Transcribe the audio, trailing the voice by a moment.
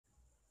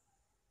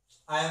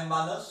I am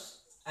Manas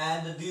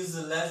and this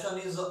lesson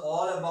is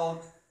all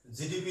about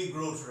GDP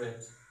growth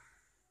rate.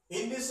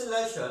 In this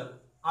lesson,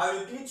 I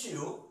will teach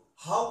you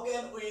how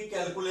can we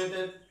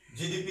calculate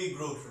GDP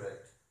growth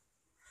rate.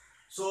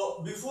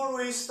 So before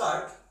we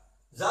start,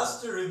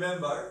 just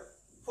remember,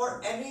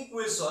 for any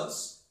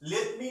questions,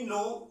 let me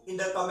know in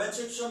the comment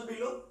section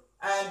below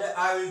and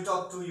I will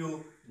talk to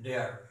you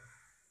there.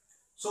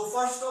 So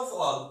first of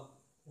all,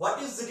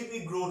 what is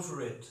GDP growth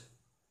rate?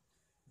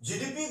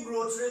 GDP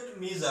growth rate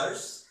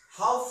measures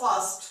how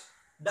fast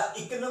the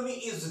economy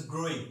is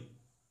growing.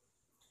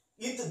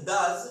 It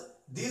does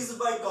this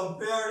by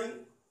comparing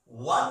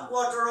one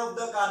quarter of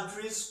the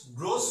country's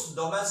gross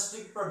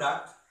domestic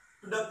product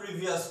to the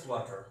previous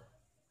quarter.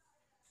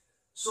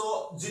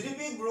 So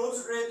GDP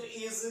growth rate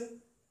is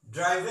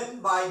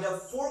driven by the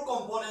four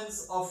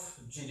components of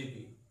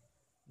GDP.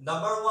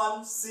 Number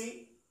 1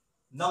 C,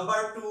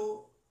 number 2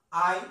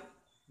 I,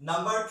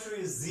 number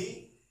 3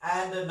 Z,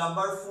 and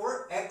number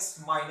 4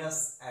 X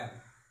minus M.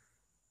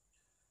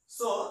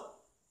 So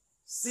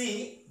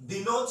C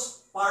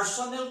denotes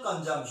personal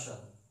consumption.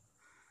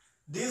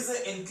 This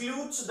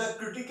includes the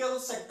critical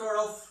sector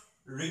of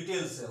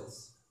retail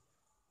sales.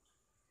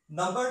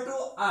 Number 2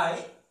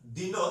 I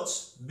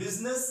denotes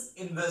business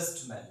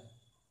investment,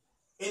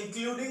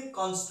 including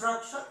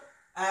construction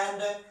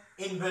and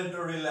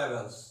inventory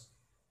levels.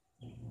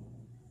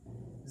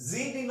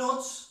 Z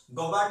denotes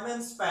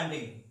government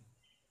spending.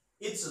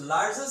 Its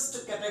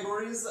largest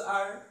categories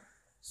are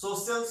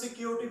Social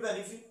Security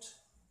benefit,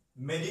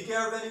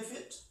 Medicare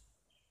benefit,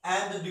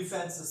 and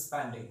defense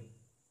spending.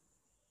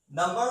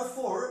 Number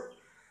 4,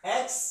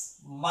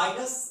 X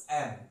minus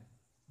M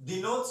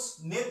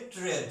denotes net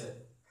trade.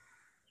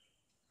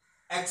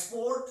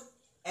 Export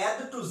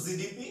add to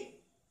GDP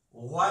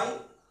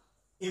while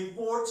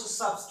imports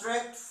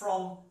subtract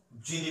from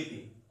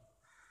GDP.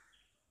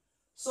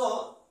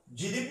 So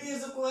GDP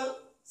is equal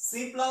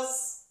C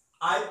plus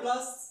I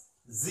plus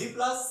Z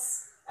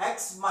plus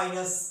X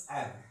minus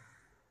M.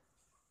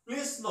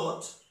 Please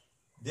note,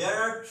 there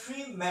are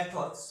three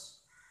methods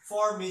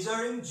for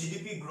measuring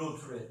GDP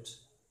growth rate.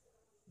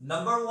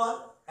 Number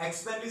 1,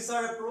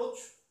 expenditure approach.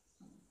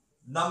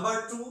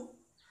 Number 2,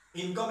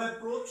 income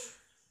approach.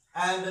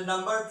 And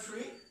number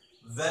 3,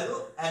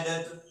 value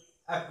added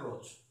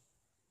approach.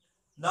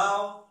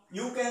 Now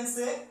you can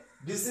say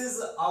this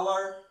is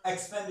our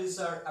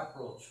expenditure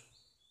approach.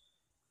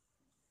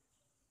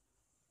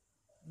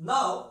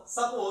 Now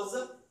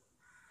suppose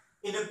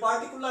in a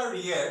particular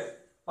year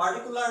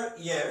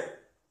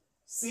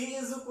C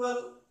is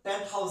equal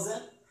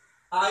 10,000,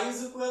 I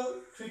is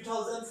equal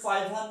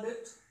 3,500,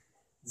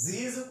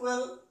 Z is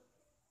equal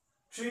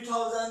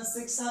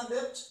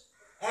 3,600,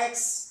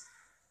 X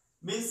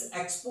means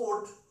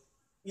export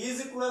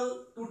is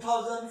equal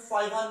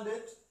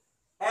 2,500,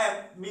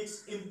 M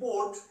means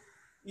import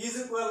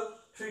is equal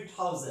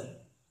 3,000.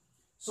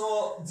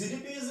 So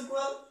GDP is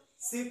equal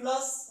C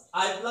plus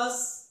I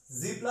plus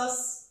Z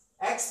plus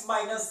X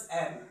minus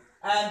M,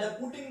 and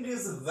putting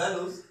these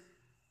values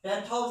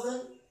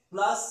 10,000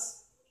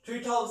 plus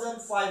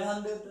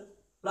 3,500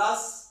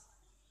 plus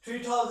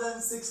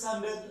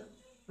 3,600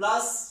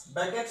 plus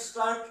bracket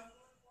start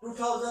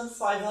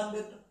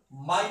 2,500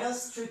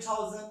 minus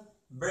 3,000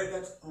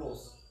 bracket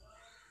close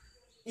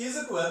is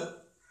equal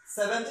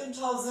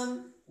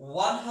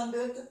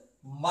 17,100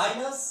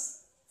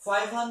 minus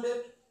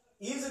 500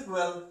 is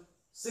equal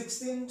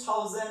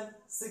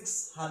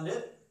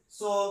 16,600.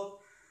 So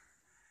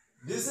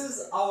this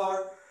is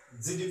our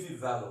GDP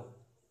value.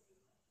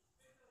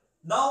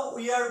 Now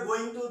we are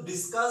going to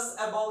discuss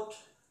about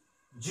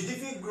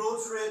GDP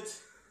growth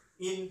rate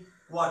in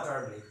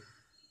quarterly.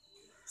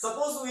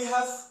 Suppose we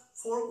have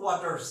 4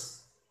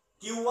 quarters,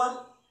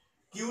 Q1,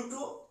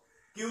 Q2,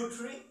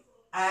 Q3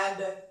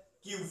 and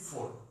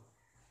Q4.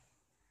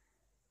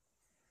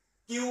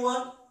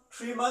 Q1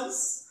 3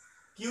 months,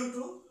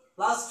 Q2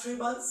 plus 3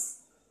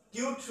 months,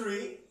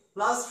 Q3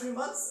 plus 3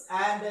 months,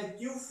 and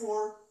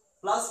Q4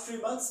 plus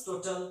 3 months,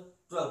 total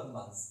 12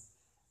 months.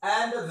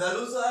 And the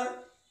values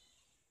are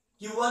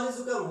Q1 is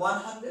equal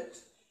 100,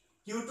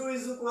 Q2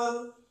 is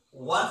equal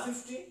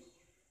 150,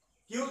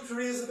 Q3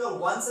 is equal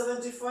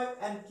 175,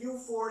 and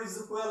Q4 is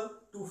equal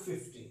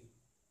 250.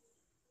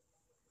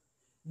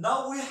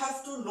 Now we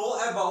have to know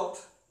about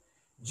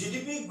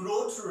GDP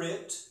growth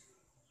rate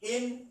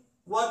in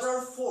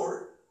quarter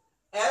 4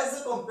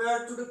 as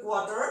compared to the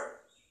quarter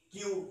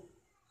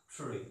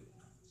Q3.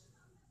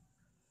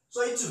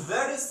 So it's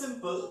very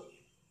simple.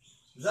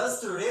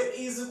 Just rate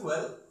is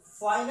equal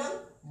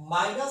final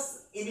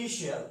minus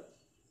initial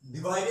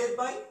divided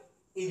by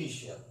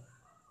initial.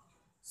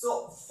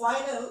 So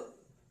final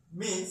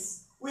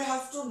means we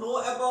have to know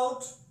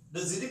about the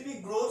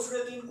GDP growth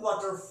rate in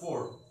quarter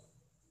 4.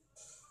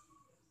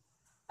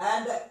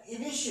 And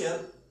initial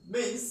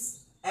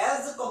means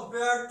as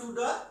compared to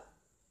the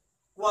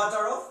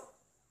quarter of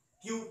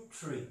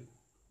Q3.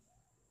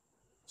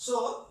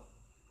 So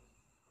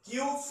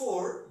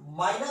Q4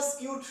 minus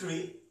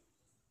Q3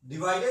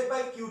 divided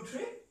by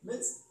Q3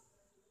 means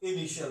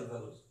initial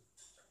values.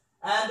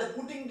 And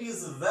putting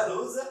these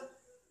values,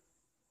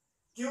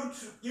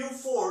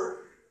 Q4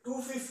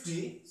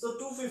 250, so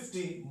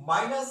 250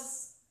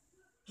 minus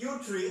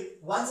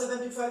Q3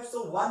 175,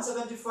 so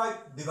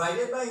 175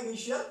 divided by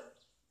initial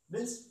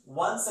means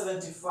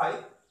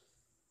 175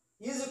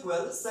 is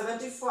equal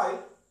 75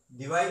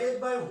 divided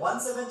by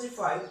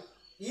 175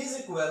 is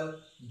equal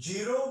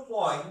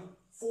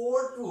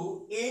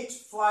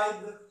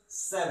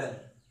 0.42857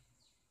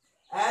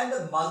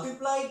 and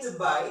multiplied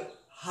by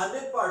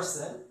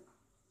 100%,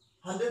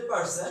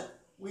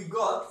 we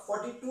got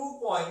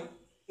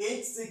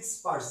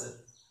 42.86%.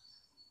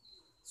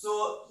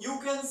 So you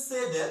can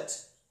say that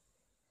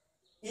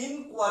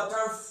in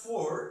quarter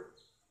 4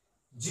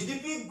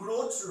 GDP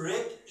growth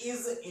rate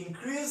is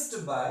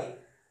increased by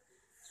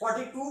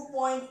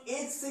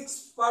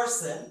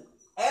 42.86%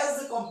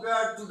 as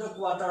compared to the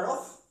quarter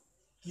of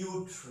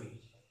Q3.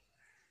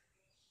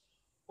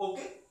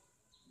 Okay.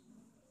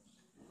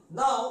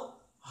 Now,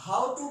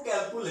 how to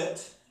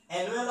calculate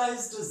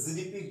annualized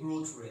GDP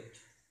growth rate?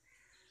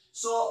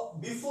 So,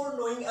 before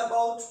knowing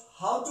about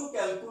how to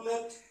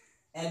calculate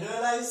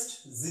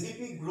annualized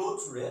GDP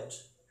growth rate,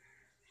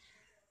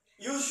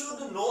 you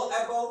should know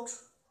about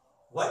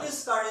what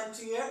is current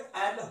year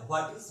and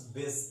what is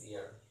base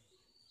year.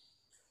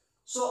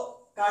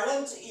 So,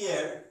 current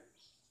year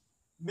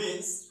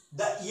means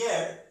the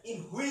year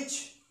in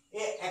which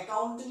a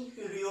accounting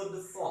period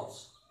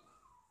falls.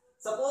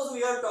 Suppose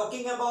we are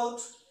talking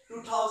about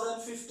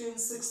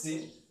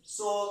 2015-16,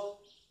 so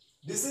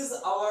this is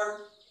our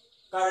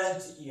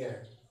current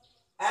year,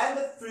 and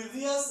the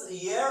previous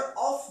year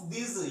of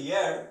this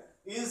year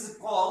is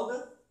called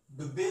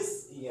the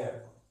base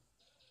year.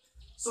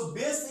 So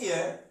base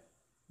year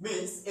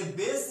means a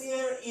base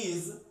year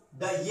is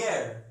the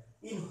year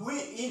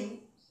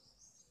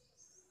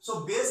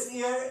so base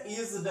year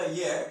is the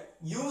year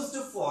used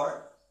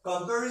for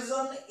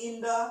comparison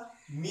in the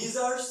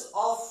measures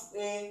of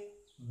a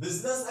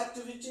business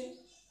activity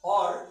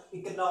or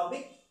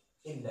economic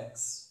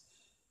index.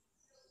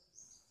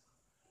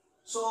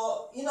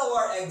 So in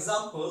our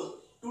example,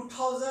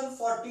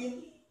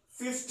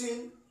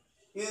 2014-15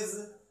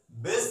 is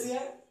base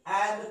year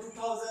and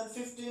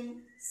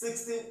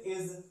 2015-16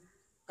 is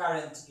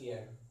current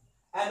year.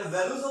 And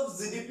values of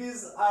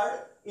GDPs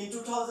are in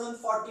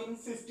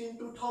 2014-15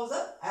 2000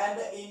 and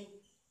in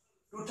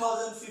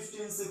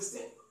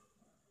 2015-16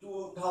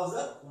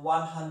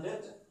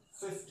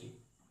 2150.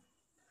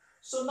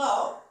 So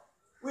now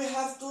we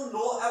have to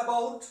know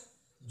about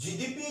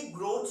GDP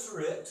growth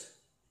rate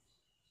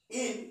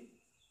in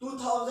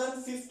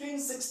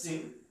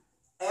 2015-16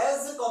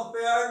 as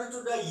compared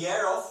to the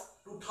year of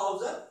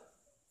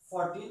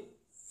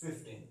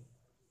 2014-15.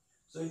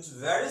 So it's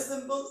very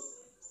simple.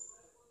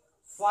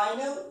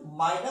 Final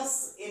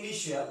minus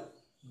initial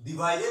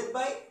divided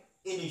by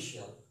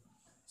initial.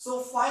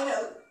 So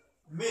final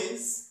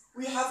means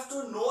we have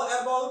to know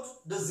about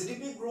the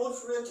GDP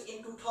growth rate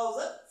in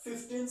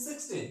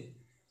 2015-16.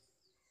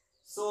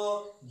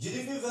 So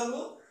GDP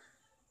value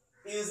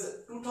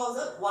is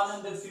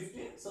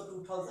 2150, so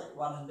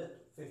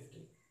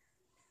 2150.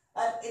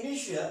 And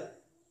initial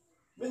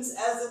means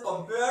as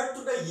compared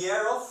to the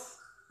year of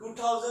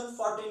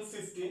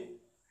 2014-15,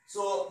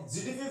 so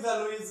GDP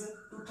value is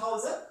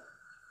 2000,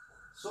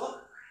 so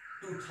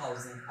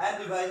 2000,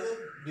 and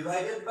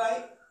divided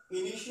by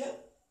initial,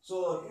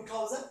 so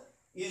 2000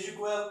 is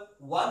equal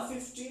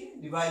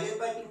 150 divided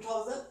by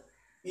 2000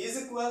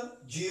 is equal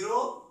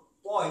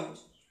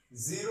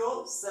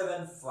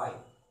 0.075,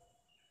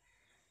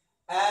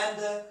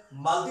 and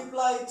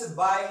multiplied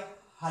by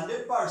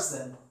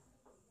 100%,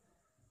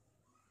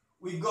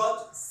 we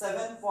got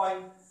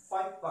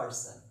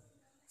 7.5%.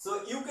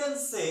 So you can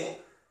say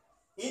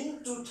in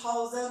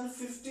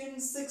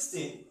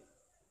 2015-16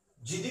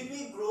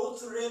 GDP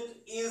growth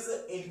rate is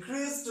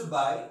increased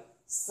by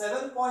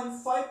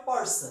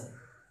 7.5%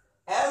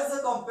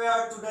 as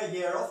compared to the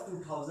year of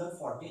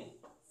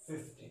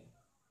 2014-15.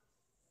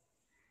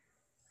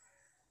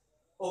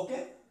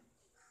 Okay,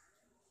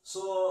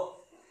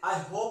 so I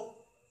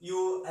hope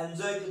you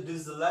enjoyed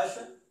this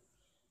lesson.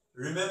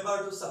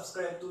 Remember to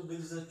subscribe to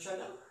this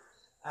channel,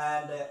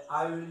 and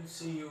I will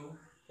see you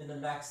in the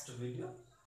next video.